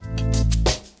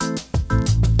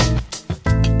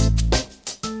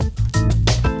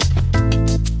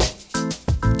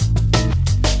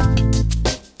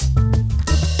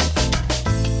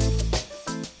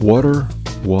Water,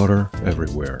 water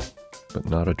everywhere, but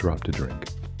not a drop to drink.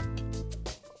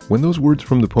 When those words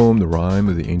from the poem The Rime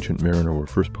of the Ancient Mariner were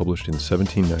first published in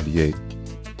 1798,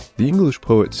 the English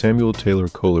poet Samuel Taylor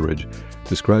Coleridge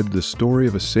described the story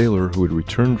of a sailor who had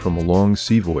returned from a long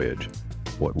sea voyage,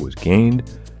 what was gained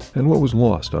and what was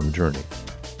lost on the journey.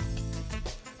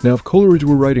 Now, if Coleridge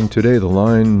were writing today, the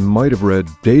line might have read,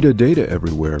 "Data, data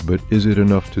everywhere, but is it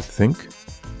enough to think?"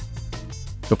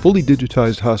 A fully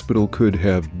digitized hospital could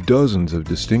have dozens of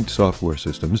distinct software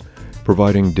systems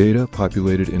providing data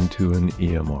populated into an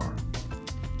EMR.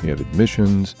 You have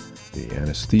admissions, the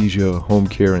anesthesia, home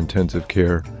care, intensive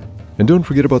care, and don't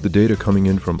forget about the data coming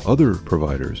in from other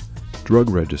providers, drug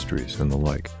registries, and the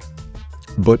like.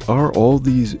 But are all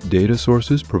these data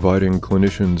sources providing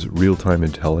clinicians real-time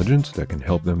intelligence that can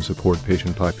help them support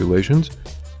patient populations?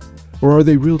 Or are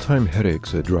they real-time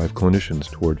headaches that drive clinicians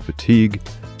toward fatigue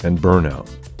and burnout?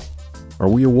 Are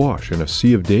we awash in a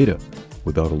sea of data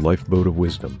without a lifeboat of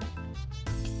wisdom?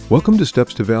 Welcome to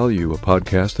Steps to Value, a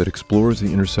podcast that explores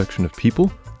the intersection of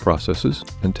people, processes,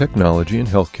 and technology in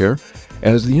healthcare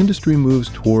as the industry moves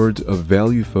towards a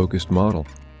value-focused model.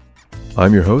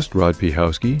 I'm your host, Rod P.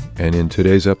 Howsky, and in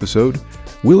today's episode,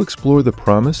 we'll explore the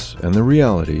promise and the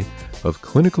reality of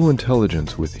clinical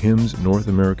intelligence with HIMSS North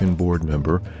American board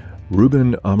member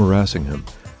Ruben Amerasinghem,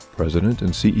 President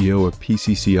and CEO of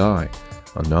PCCI,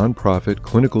 a nonprofit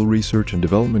clinical research and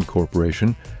development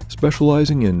corporation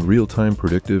specializing in real-time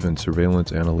predictive and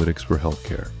surveillance analytics for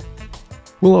healthcare.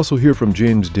 We'll also hear from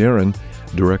James Darren,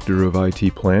 Director of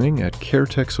IT Planning at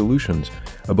CareTech Solutions,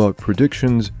 about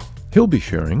predictions he'll be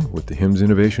sharing with the HIMSS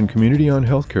innovation community on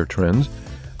healthcare trends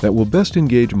that will best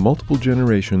engage multiple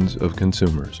generations of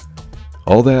consumers.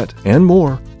 All that and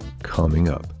more coming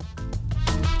up.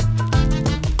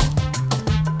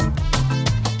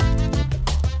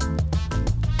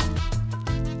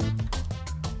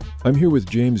 I'm here with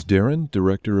James Darren,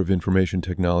 Director of Information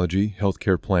Technology,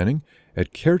 Healthcare Planning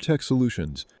at CareTech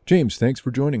Solutions. James, thanks for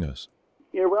joining us.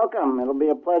 You're welcome. It'll be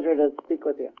a pleasure to speak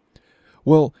with you.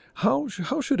 Well, how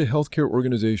should a healthcare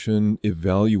organization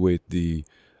evaluate the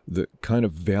kind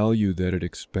of value that it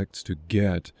expects to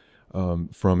get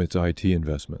from its IT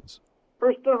investments?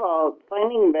 First of all,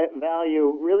 finding that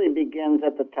value really begins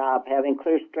at the top, having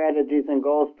clear strategies and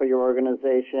goals for your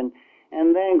organization,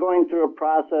 and then going through a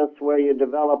process where you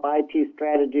develop IT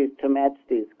strategies to match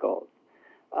these goals.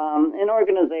 In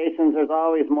organizations, there's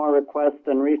always more requests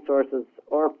than resources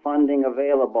or funding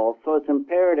available, so it's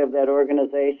imperative that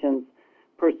organizations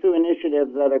pursue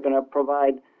initiatives that are going to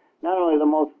provide not only the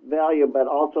most value, but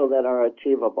also that are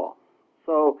achievable.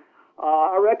 So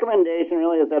our recommendation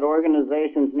really is that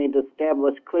organizations need to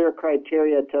establish clear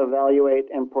criteria to evaluate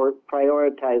and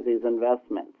prioritize these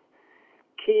investments.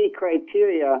 Key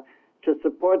criteria to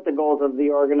support the goals of the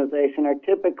organization are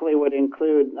typically would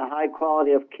include a high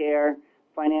quality of care,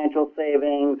 financial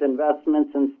savings,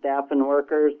 investments in staff and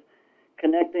workers,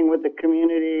 connecting with the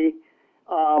community,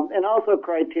 and also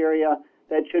criteria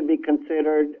that should be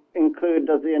considered include,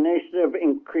 does the initiative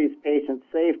increase patient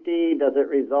safety? Does it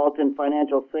result in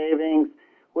financial savings?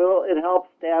 Will it help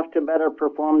staff to better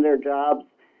perform their jobs?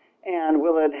 And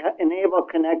will it enable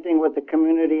connecting with the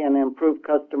community and improve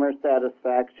customer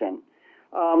satisfaction?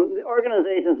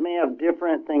 Organizations may have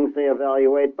different things they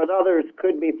evaluate, but others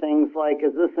could be things like,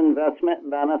 is this investment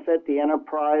benefit the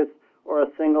enterprise or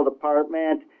a single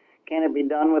department? Can it be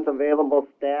done with available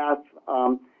staff?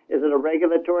 Is it a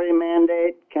regulatory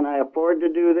mandate? Can I afford to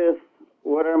do this?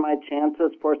 What are my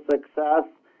chances for success?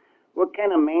 What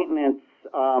kind of maintenance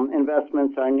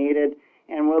investments are needed?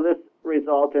 And will this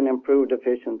result in improved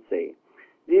efficiency?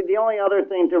 The only other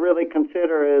thing to really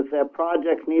consider is that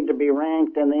projects need to be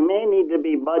ranked, and they may need to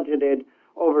be budgeted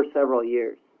over several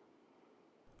years.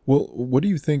 Well, what do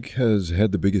you think has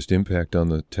had the biggest impact on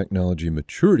the technology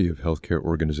maturity of healthcare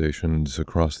organizations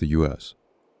across the U.S.?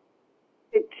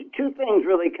 Two things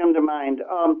really come to mind.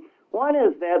 One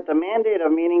is that the mandate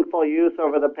of meaningful use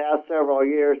over the past several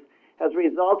years has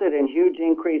resulted in huge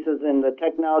increases in the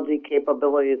technology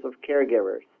capabilities of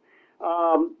caregivers.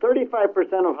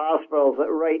 35% of hospitals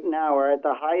right now are at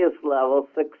the highest level,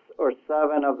 6 or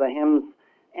 7 of the HIMSS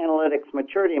analytics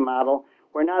maturity model,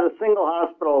 where not a single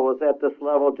hospital was at this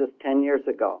level just 10 years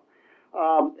ago.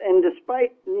 And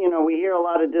despite, we hear a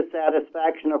lot of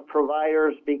dissatisfaction of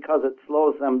providers because it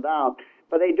slows them down,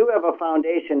 but they do have a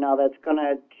foundation now that's going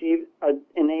to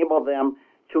enable them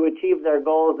to achieve their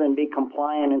goals and be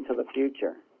compliant into the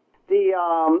future. The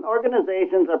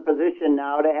organizations are positioned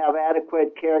now to have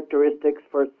adequate characteristics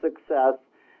for success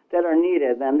that are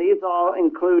needed, and these all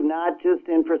include not just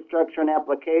infrastructure and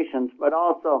applications, but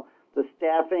also the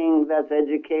staffing that's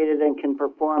educated and can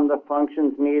perform the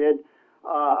functions needed,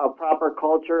 a proper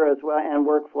culture as well, and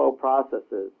workflow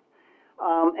processes.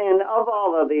 And of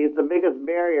all of these, the biggest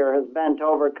barrier has been to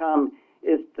overcome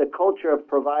is the culture of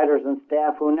providers and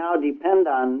staff who now depend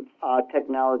on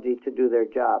technology to do their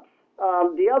jobs.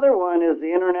 The other one is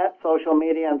the internet, social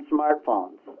media, and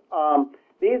smartphones.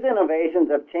 These innovations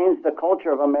have changed the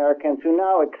culture of Americans who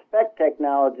now expect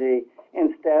technology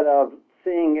instead of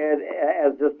seeing it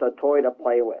as just a toy to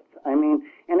play with. I mean,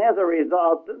 and as a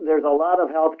result, there's a lot of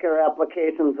healthcare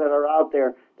applications that are out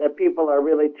there that people are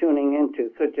really tuning into,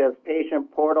 such as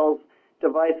patient portals,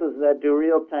 devices that do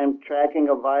real-time tracking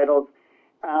of vitals,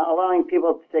 allowing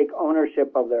people to take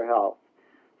ownership of their health.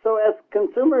 So as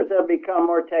consumers have become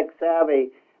more tech-savvy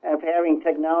of having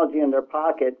technology in their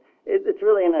pocket, it's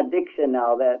really an addiction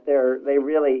now that they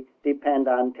really depend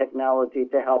on technology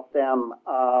to help them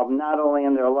not only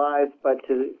in their lives but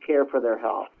to care for their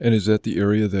health. And is that the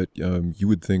area that you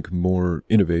would think more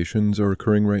innovations are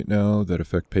occurring right now that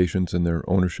affect patients and their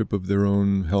ownership of their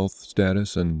own health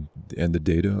status and the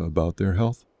data about their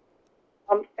health?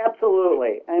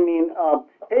 Absolutely. I mean,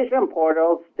 patient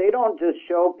portals, they don't just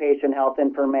show patient health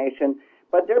information,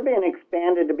 but they're being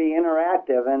expanded to be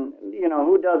interactive, and,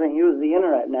 who doesn't use the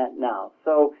internet now?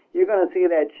 So you're going to see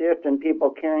that shift in people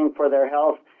caring for their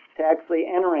health to actually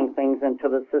entering things into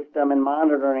the system and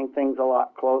monitoring things a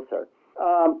lot closer.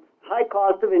 High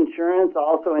cost of insurance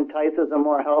also entices a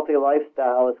more healthy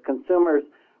lifestyle as consumers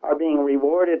are being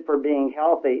rewarded for being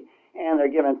healthy, and they're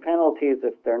given penalties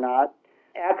if they're not.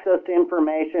 Access to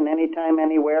information anytime,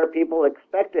 anywhere, people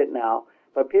expect it now.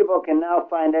 But people can now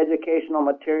find educational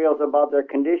materials about their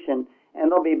condition,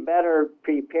 and they'll be better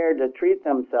prepared to treat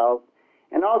themselves.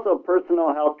 And also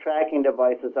personal health tracking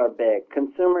devices are big.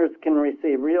 Consumers can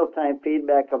receive real-time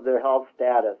feedback of their health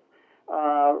status.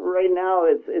 Right now,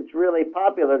 it's really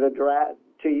popular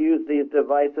to use these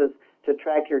devices to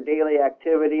track your daily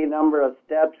activity, number of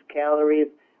steps, calories,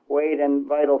 weight, and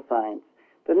vital signs.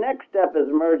 The next step is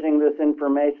merging this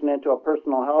information into a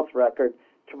personal health record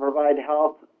to provide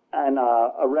health and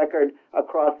a record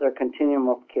across their continuum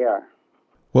of care.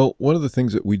 Well, one of the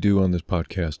things that we do on this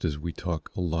podcast is we talk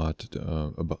a lot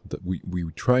about that.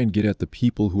 We try and get at the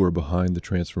people who are behind the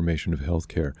transformation of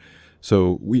healthcare.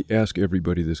 So we ask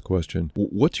everybody this question: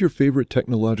 what's your favorite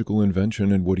technological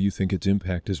invention, and what do you think its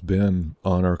impact has been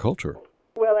on our culture?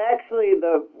 Well, actually,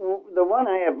 the one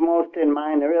I have most in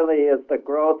mind really is the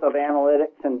growth of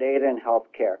analytics and data in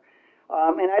healthcare.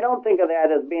 And I don't think of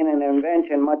that as being an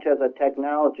invention much as a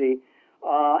technology.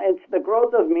 It's the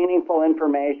growth of meaningful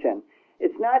information.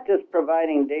 It's not just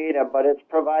providing data, but it's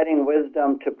providing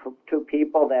wisdom to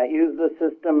people that use the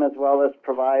system as well as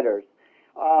providers.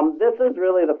 This is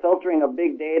really the filtering of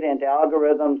big data into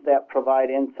algorithms that provide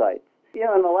insights.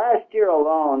 In the last year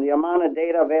alone, the amount of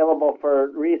data available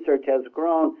for research has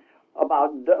grown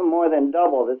about more than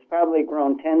doubled. It's probably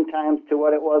grown 10 times to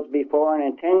what it was before, and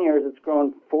in 10 years it's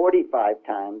grown 45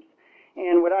 times.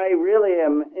 And what I really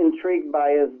am intrigued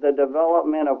by is the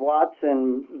development of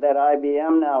Watson that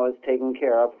IBM now is taking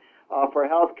care of for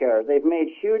healthcare. They've made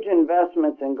huge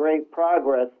investments and great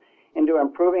progress into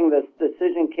improving the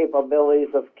decision capabilities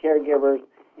of caregivers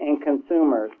and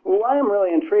consumers. Why I'm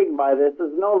really intrigued by this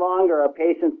is no longer are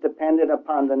patients dependent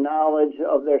upon the knowledge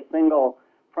of their single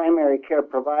primary care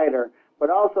provider, but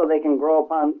also they can grow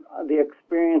upon the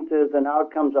experiences and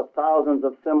outcomes of thousands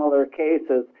of similar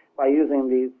cases by using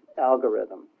these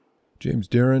algorithms. James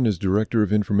Darren is Director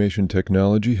of Information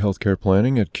Technology, Healthcare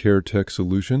Planning at CareTech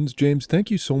Solutions. James,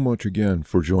 thank you so much again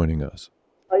for joining us.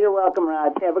 Oh, you're welcome,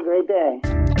 Rod. Have a great day.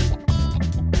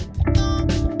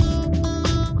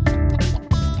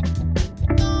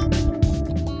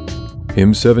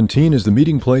 HIMSS 17 is the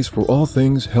meeting place for all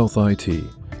things health IT.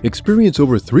 Experience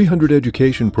over 300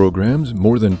 education programs,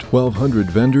 more than 1,200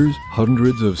 vendors,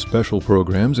 hundreds of special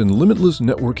programs, and limitless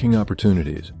networking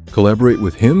opportunities. Collaborate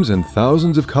with HIMSS and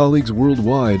thousands of colleagues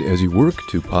worldwide as you work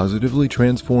to positively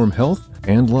transform health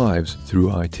and lives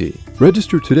through IT.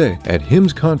 Register today at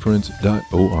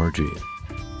himsconference.org.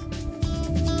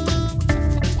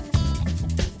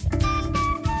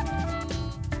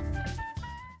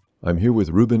 I'm here with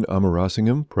Ruben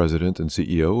Amerasingam, President and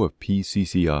CEO of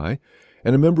PCCI,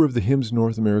 and a member of the HIMSS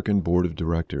North American Board of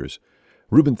Directors.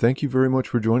 Ruben, thank you very much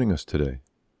for joining us today.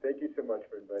 Thank you so much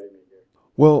for inviting me here.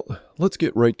 Well, let's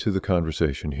get right to the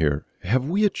conversation here. Have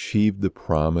we achieved the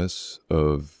promise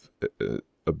of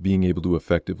being able to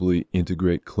effectively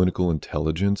integrate clinical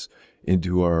intelligence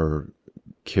into our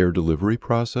care delivery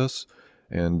process?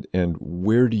 And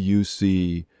where do you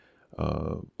see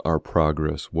our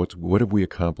progress? What have we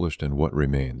accomplished and what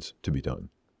remains to be done?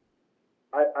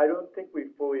 I don't think we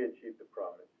fully achieved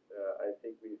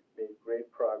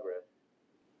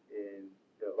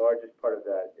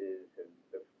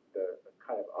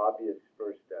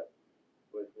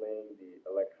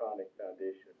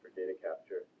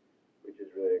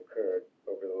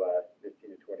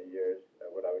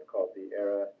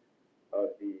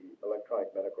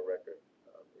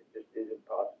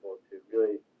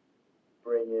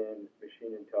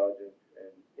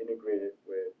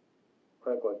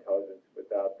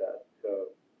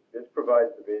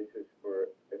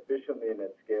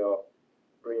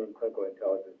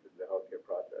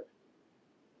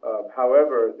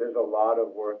However, there's a lot of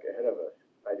work ahead of us.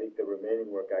 I think the remaining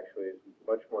work actually is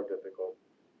much more difficult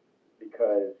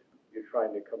because you're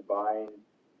trying to combine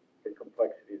the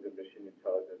complexities of machine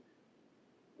intelligence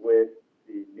with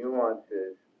the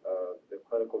nuances of the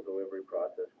clinical delivery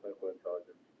process, clinical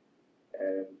intelligence.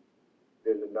 And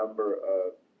there's a number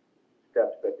of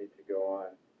steps that need to go on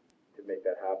to make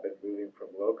that happen, moving from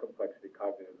low complexity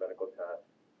cognitive medical tasks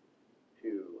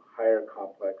to higher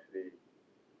complexity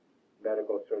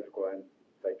medical, surgical, and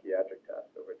psychiatric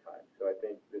tasks over time. So I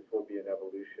think this will be an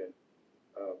evolution,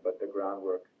 but the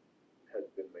groundwork has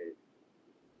been laid.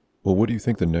 Well, what do you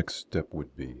think the next step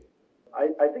would be?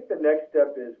 I think the next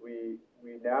step is we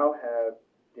now have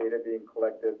data being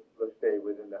collected, let's say,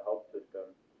 within the health system.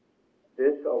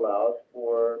 This allows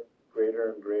for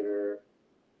greater and greater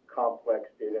complex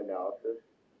data analysis.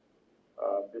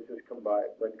 This is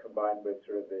when combined with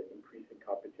sort of the increasing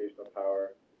computational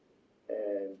power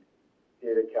and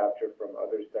data capture from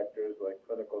other sectors like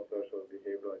clinical, social,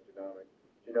 behavioral, and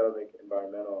genomic,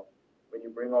 environmental. When you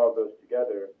bring all of those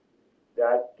together,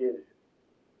 that gives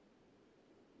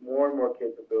more and more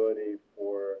capability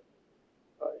for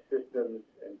systems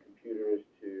and computers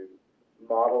to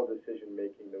model decision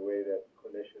making the way that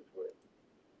clinicians would.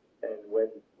 And when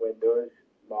those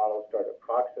models start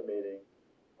approximating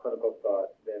clinical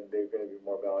thought, then they're going to be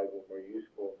more valuable, more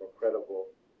useful, more credible,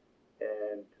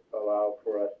 and allow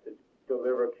for us to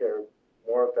deliver care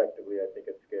more effectively, I think,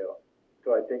 at scale.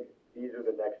 So I think these are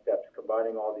the next steps,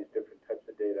 combining all these different types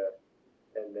of data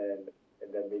and then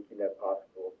making that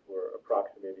possible for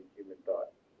approximating human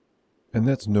thought. And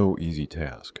that's no easy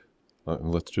task.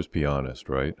 Let's just be honest,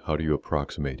 right? How do you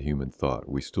approximate human thought?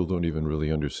 We still don't even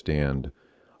really understand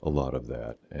a lot of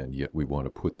that, and yet we want to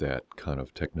put that kind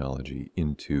of technology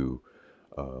into,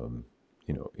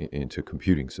 into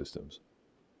computing systems.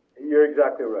 You're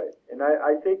exactly right. And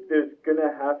I think there's going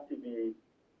to have to be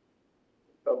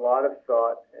a lot of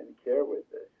thought and care with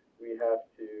this. We have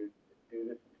to do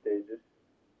this in stages.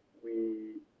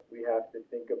 We have to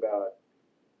think about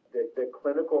the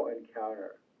clinical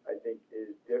encounter, I think,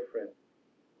 is different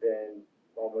than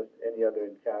almost any other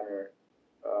encounter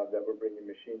that we're bringing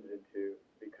machines into,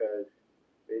 because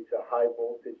it's a high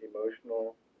voltage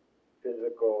emotional,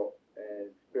 physical,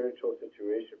 and spiritual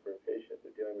situation for a patient.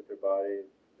 They're dealing with their bodies.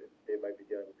 They might be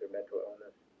dealing with their mental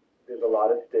illness. There's a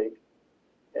lot at stake,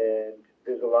 and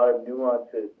there's a lot of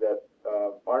nuances that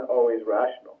aren't always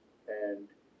rational. And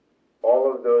all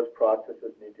of those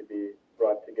processes need to be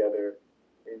brought together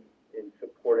in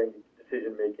supporting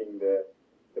decision-making, the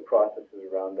processes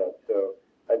around that. So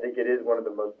I think it is one of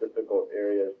the most difficult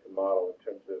areas to model in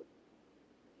terms of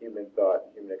human thought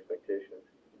and human expectations.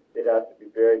 It has to be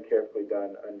very carefully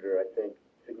done under, I think,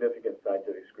 significant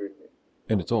scientific scrutiny.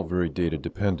 And it's all very data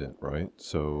dependent, right?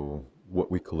 So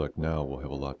what we collect now will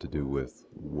have a lot to do with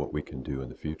what we can do in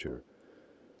the future.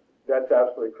 That's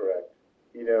absolutely correct.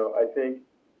 I think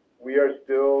we are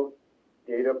still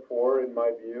data poor, in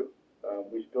my view.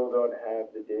 We still don't have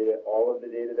the data, all of the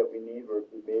data that we need.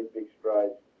 We've made big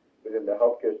strides within the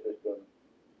healthcare system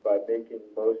by making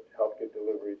most healthcare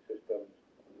delivery systems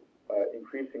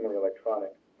increasingly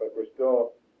electronic. But we're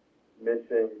still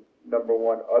missing, number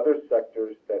one, other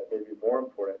sectors that may be more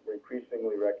important. We're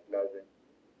increasingly recognizing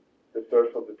the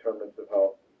social determinants of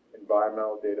health,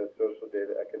 environmental data, social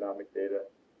data, economic data,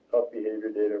 health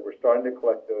behavior data. We're starting to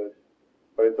collect those,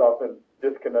 but it's often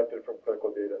disconnected from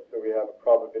clinical data. So we have a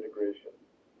problem of integration.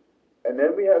 And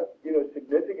then we have,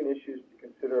 significant issues to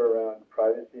consider around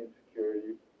privacy and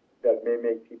security that may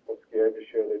make people scared to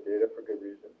share their data for good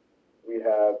reason. We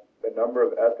have a number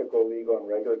of ethical, legal, and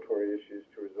regulatory issues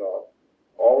to resolve.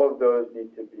 All of those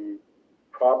need to be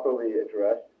properly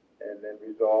addressed and then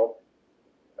resolved,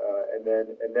 and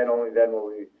then only then will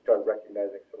we start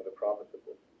recognizing some of the promise of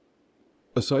this.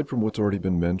 Aside from what's already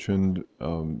been mentioned,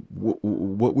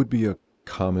 what would be a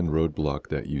common roadblock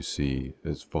that you see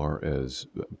as far as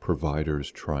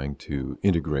providers trying to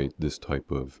integrate this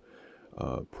type of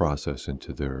process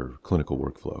into their clinical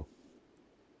workflow?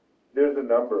 There's a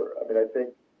number. I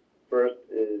think first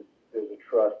is there's a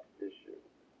trust issue.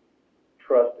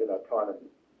 Trust and autonomy.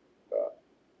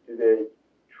 Do they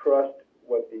trust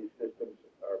what these systems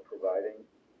are providing,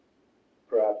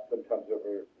 perhaps sometimes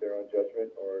over their own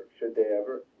judgment, or should they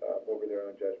ever over their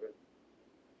own judgment?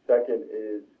 Second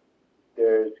is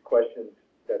there's questions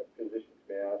that physicians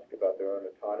may ask about their own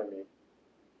autonomy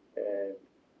and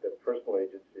the personal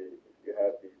agency. If you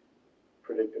have these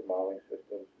predictive modeling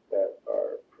systems that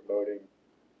are promoting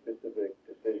specific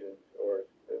decisions or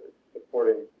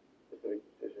supporting specific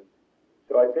decisions.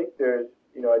 So I think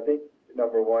I think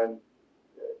number one,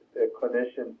 the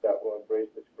clinicians that will embrace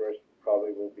this first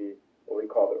probably will be what we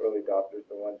call the early adopters,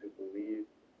 the ones who believe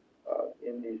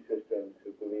in these systems,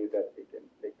 who believe that they can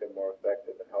make them more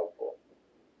effective and helpful.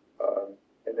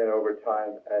 And then over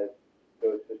time, as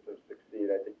those systems succeed,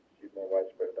 I think you see more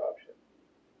widespread adoption.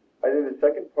 I think the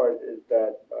second part is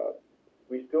that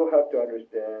we still have to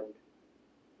understand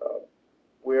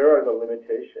where are the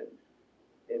limitations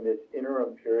in this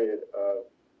interim period of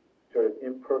sort of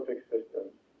imperfect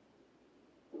systems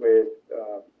with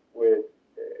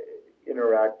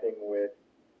interacting with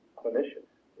clinicians,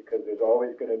 because there's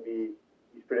always going to be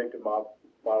these predictive models.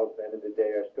 At the end of the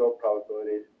day, are still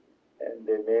probabilities, and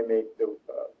they may make the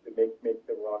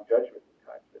wrong judgments at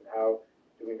times. And how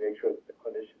do we make sure that the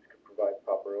clinicians can provide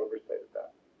proper oversight of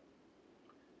that?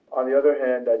 On the other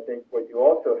hand, I think what you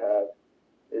also have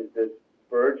is this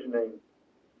burgeoning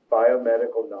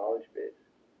biomedical knowledge base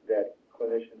that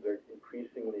clinicians are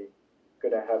increasingly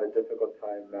going to have a difficult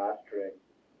time mastering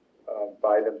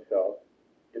by themselves.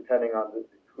 Depending on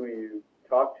who you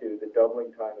talk to, the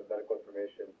doubling time of medical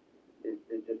information is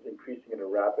just increasing at a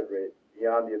rapid rate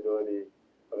beyond the ability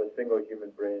of a single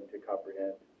human brain to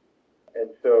comprehend. And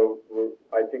so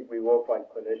I think we will find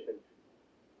clinicians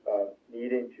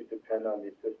needing to depend on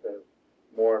these systems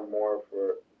more and more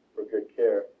for good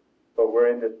care. But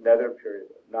we're in this nether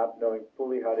period of not knowing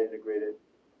fully how to integrate it,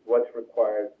 what's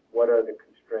required, what are the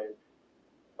constraints,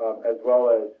 as well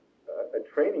as a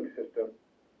training system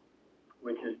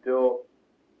which is still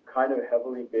kind of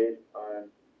heavily based on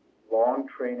long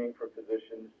training for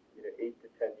physicians, 8 to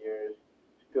 10 years,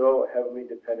 still heavily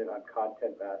dependent on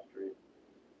content mastery.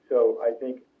 So I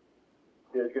think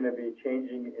there's going to be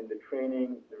changing in the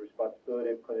training, the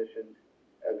responsibility of clinicians,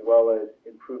 as well as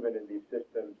improvement in these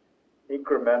systems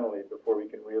incrementally before we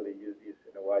can really use these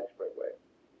in a widespread way.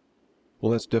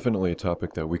 Well, that's definitely a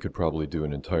topic that we could probably do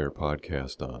an entire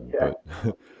podcast on. Yeah.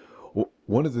 But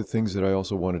one of the things that I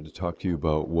also wanted to talk to you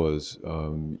about was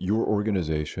your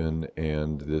organization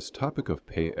and this topic of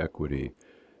pay equity.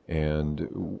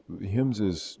 And HIMSS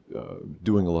is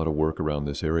doing a lot of work around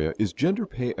this area. Is gender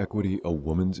pay equity a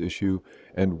woman's issue?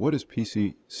 And what is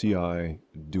PCCI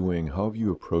doing? How have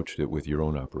you approached it with your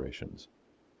own operations?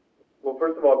 Well,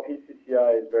 first of all,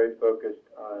 PCCI is very focused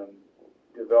on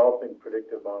developing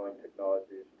predictive modeling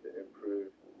technologies to improve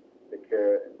the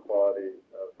care and quality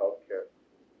of healthcare.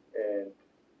 And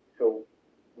so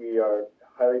we are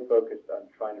highly focused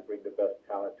on trying to bring the best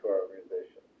talent to our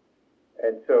organization.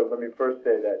 And so let me first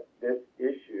say that this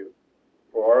issue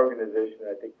for our organization,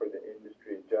 I think for the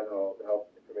industry in general, the health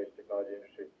information technology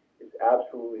industry, is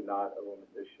absolutely not a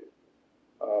women's issue.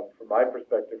 From my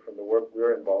perspective, from the work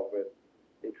we're involved with,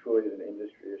 it truly is an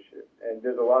industry issue. And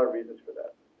there's a lot of reasons for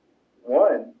that.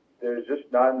 One, there's just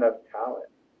not enough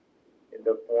talent in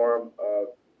the form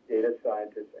of data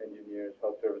scientists, engineers,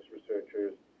 health service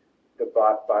researchers, the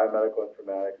biomedical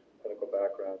informatics, clinical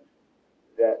backgrounds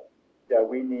that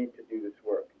we need to do this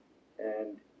work.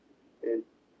 And it's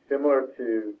similar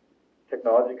to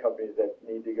technology companies that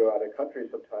need to go out of country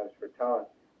sometimes for talent.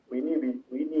 We need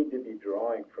to be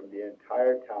drawing from the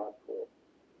entire talent pool,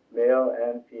 male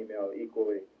and female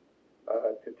equally,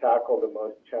 to tackle the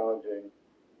most challenging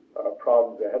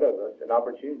problems ahead of us and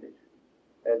opportunities.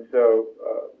 And so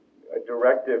a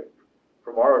directive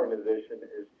from our organization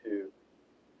is to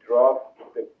draw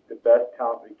the best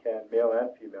talent we can, male and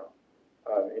female,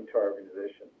 into our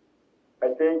organization.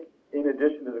 I think in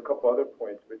addition, there's a couple other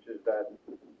points, which is that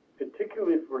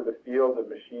particularly for the field of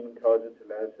machine intelligence and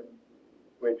medicine,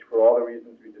 which for all the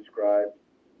reasons we described,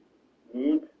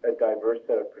 needs a diverse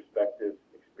set of perspectives,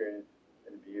 experience,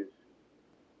 and views.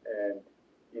 And,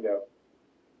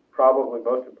 probably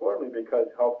most importantly, because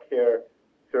healthcare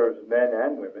serves men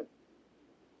and women,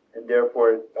 and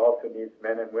therefore it also needs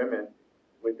men and women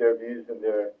with their views and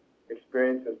their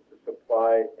experiences to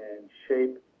supply and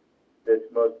shape this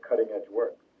most cutting-edge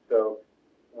work. So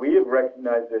we have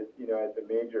recognized it, as a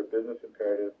major business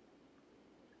imperative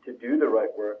to do the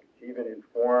right work, to even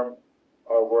inform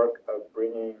our work of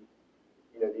bringing,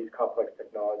 these complex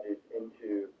technologies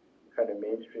into kind of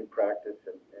mainstream practice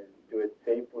and do it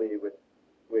safely with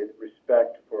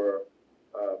respect for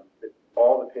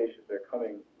all the patients that are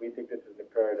coming. We think this is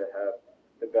imperative to have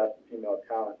the best female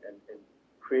talent and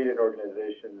create an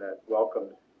organization that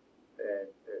welcomes and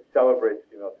celebrates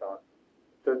female talent.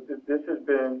 So this has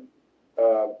been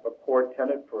a core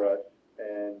tenet for us,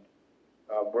 and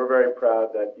we're very proud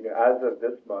that, as of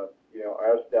this month,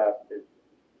 our staff is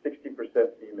 60%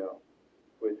 female,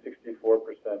 with 64%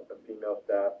 of female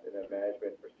staff in a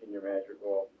management or senior manager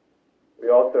role. We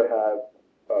also have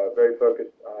very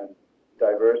focused on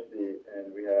diversity,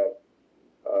 and we have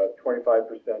 25%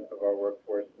 of our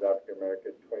workforce is African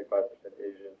American, 25%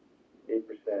 Asian,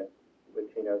 8%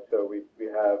 Latino. So we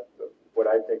have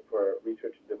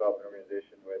research and development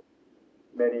organization with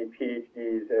many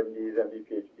PhDs, MDs, MD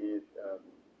PhDs,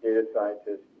 data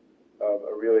scientists,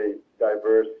 a really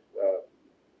diverse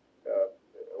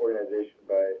organization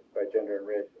by gender and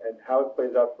race. And how it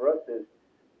plays out for us is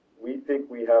we think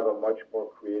we have a much more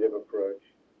creative approach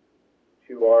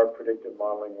to our predictive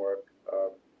modeling work,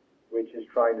 which is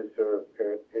trying to serve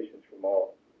patients from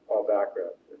all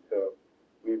backgrounds. And so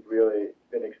we've really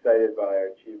been excited by our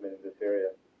achievement in this area.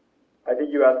 I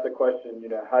think you asked the question,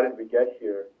 how did we get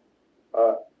here?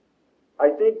 I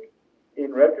think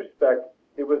in retrospect,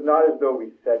 it was not as though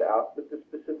we set out with the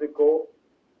specific goal,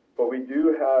 but we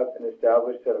do have an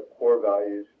established set of core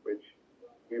values, which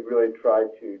we really try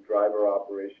to drive our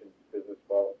operations, business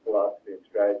philosophy, and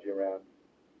strategy around.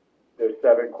 There's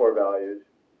 7 core values,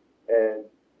 and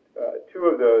 2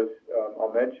 of those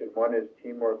I'll mention. One is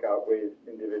teamwork outweighs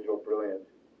individual brilliance,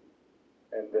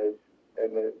 and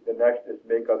the next is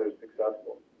make others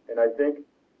successful. And I think,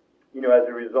 as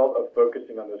a result of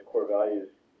focusing on those core values,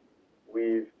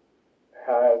 we've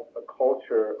had a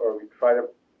culture, or we try to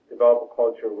develop a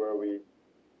culture where we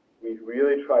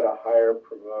really try to hire,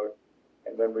 promote,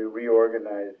 and then we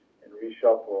reorganize and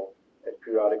reshuffle as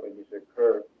periodically needs to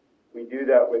occur. We do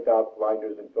that without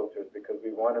blinders and filters because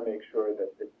we want to make sure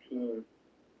that the team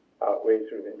outweighs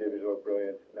sort of individual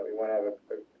brilliance, and that we want to have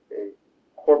a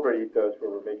corporate ethos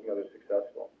where we're making others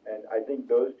successful. And I think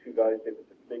those 2 value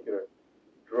statements in particular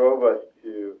drove us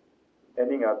to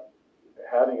ending up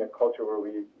having a culture where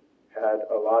we had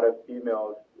a lot of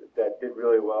females that did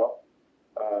really well.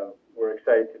 We're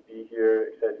excited to be here,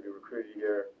 excited to be recruited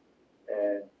here,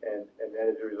 and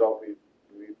as a result,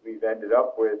 we've ended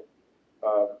up with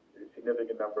a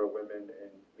significant number of women in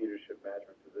leadership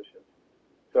management positions.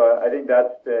 So I think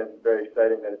that's been very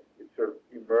exciting that it sort of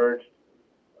emerged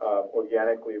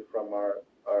organically from our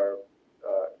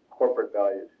corporate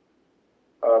values.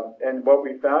 And what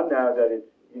we found now that it's,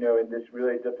 in this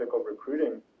really difficult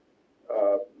recruiting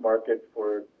market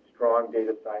for strong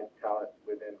data science talent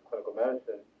within clinical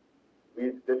medicine,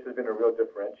 this has been a real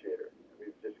differentiator.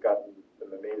 We've just gotten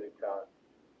some amazing talent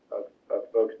of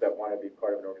folks that want to be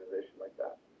part of an organization like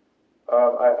that.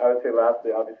 I would say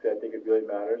lastly, obviously, I think it really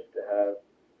matters to have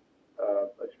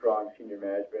a strong senior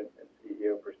management and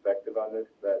CEO perspective on this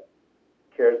that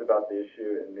cares about the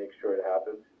issue and makes sure it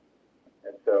happens.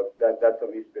 And so that's at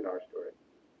least been our story.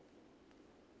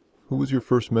 Who was your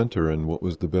first mentor, and what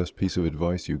was the best piece of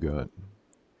advice you got?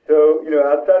 So,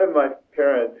 outside of my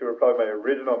parents, who were probably my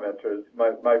original mentors,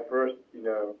 my first,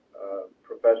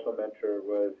 professional mentor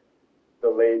was the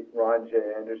late Ron J.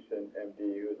 Anderson,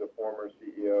 MD, who was a former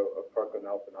CEO of Parkland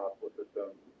Health and Hospital System,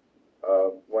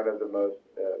 one of the most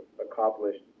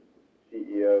accomplished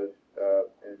CEOs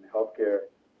in healthcare,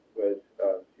 was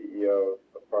CEO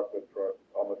of Parkland for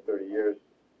almost 30 years.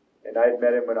 And I had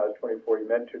met him when I was 24. He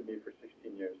mentored me for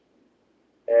 16 years.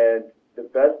 And the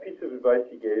best piece of advice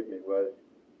he gave me was,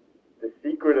 the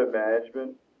secret of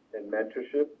management and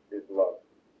mentorship is love.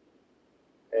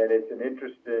 And it's an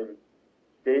interesting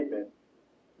statement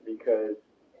because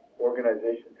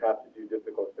organizations have to do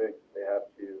difficult things. They have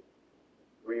to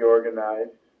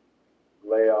reorganize,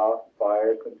 lay off,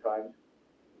 fire sometimes,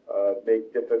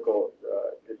 make difficult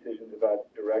decisions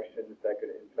about directions that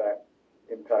could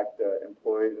impact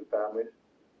employees and families.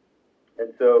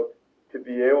 And so to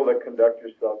be able to conduct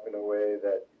yourself in a way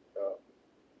that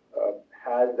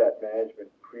has that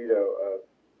management credo of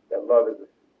that love is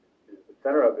the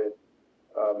center of it,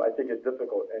 I think is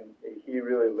difficult. And he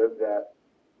really lived that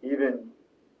even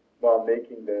while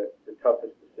making the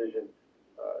toughest decisions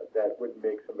that wouldn't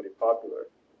make somebody popular.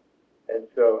 And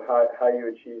so how you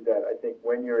achieve that, I think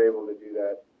when you're able to do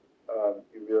that,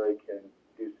 you really can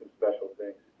do some special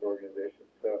things for organizations.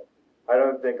 So I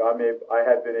don't think I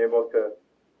have been able to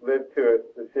live to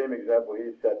the same example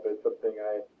he set, but it's something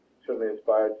I certainly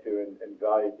aspire to and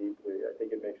value deeply. I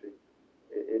think it makes it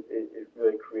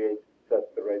really sets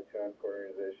the right tone for an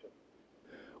organization.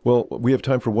 Well, we have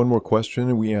time for one more question,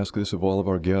 and we ask this of all of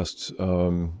our guests.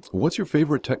 What's your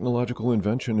favorite technological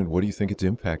invention, and what do you think its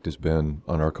impact has been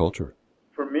on our culture?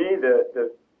 For me,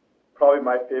 the probably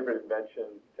my favorite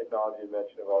technology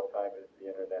invention of all time is the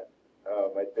internet.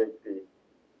 I think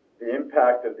the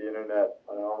impact of the internet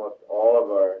on almost all of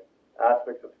our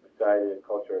aspects of society and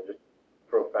culture are just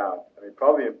profound. I mean,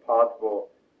 probably impossible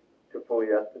to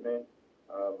fully estimate.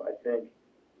 I think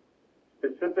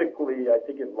specifically,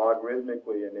 it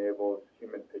logarithmically enables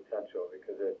human potential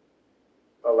because it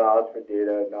allows for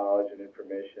data, knowledge, and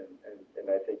information, and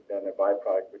I think then a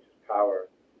byproduct, which is power,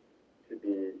 to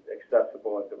be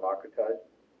accessible and democratized.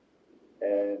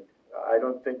 And I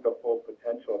don't think the full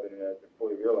potential of the internet has been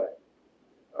fully realized.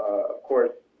 Of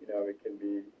course, it can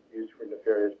be used for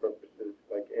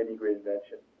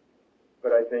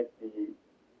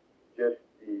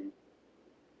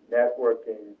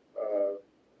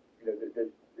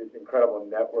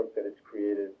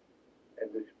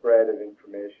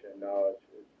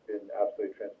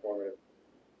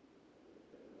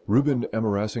Ruben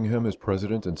Amerassingham is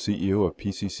president and CEO of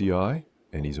PCCI,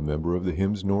 and he's a member of the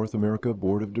HIMSS North America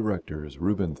Board of Directors.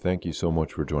 Ruben, thank you so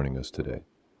much for joining us today.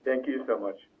 Thank you so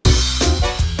much.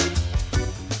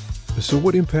 So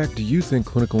what impact do you think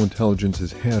clinical intelligence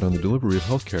has had on the delivery of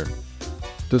healthcare?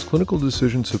 Does clinical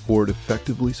decision support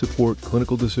effectively support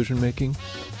clinical decision-making?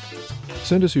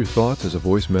 Send us your thoughts as a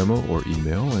voice memo or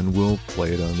email, and we'll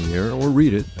play it on the air or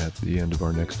read it at the end of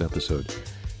our next episode.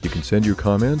 You can send your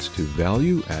comments to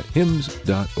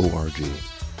value@hims.org.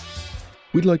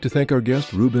 We'd like to thank our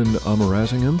guest, Ruben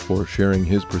Amerassingham, for sharing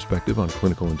his perspective on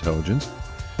clinical intelligence,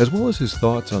 as well as his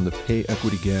thoughts on the pay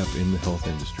equity gap in the health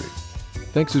industry.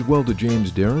 Thanks as well to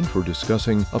James Darren for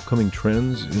discussing upcoming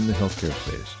trends in the healthcare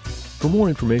space. For more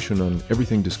information on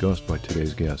everything discussed by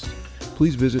today's guests,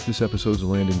 please visit this episode's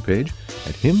landing page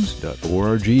at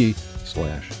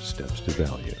hims.org/Steps to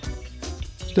Value.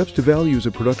 Steps to Value is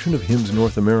a production of HIMSS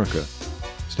North America.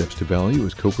 Steps to Value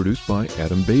is co-produced by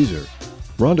Adam Baser.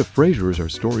 Rhonda Fraser is our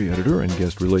story editor and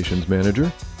guest relations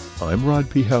manager. I'm Rod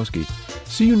Piechowski.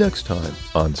 See you next time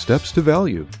on Steps to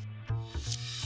Value.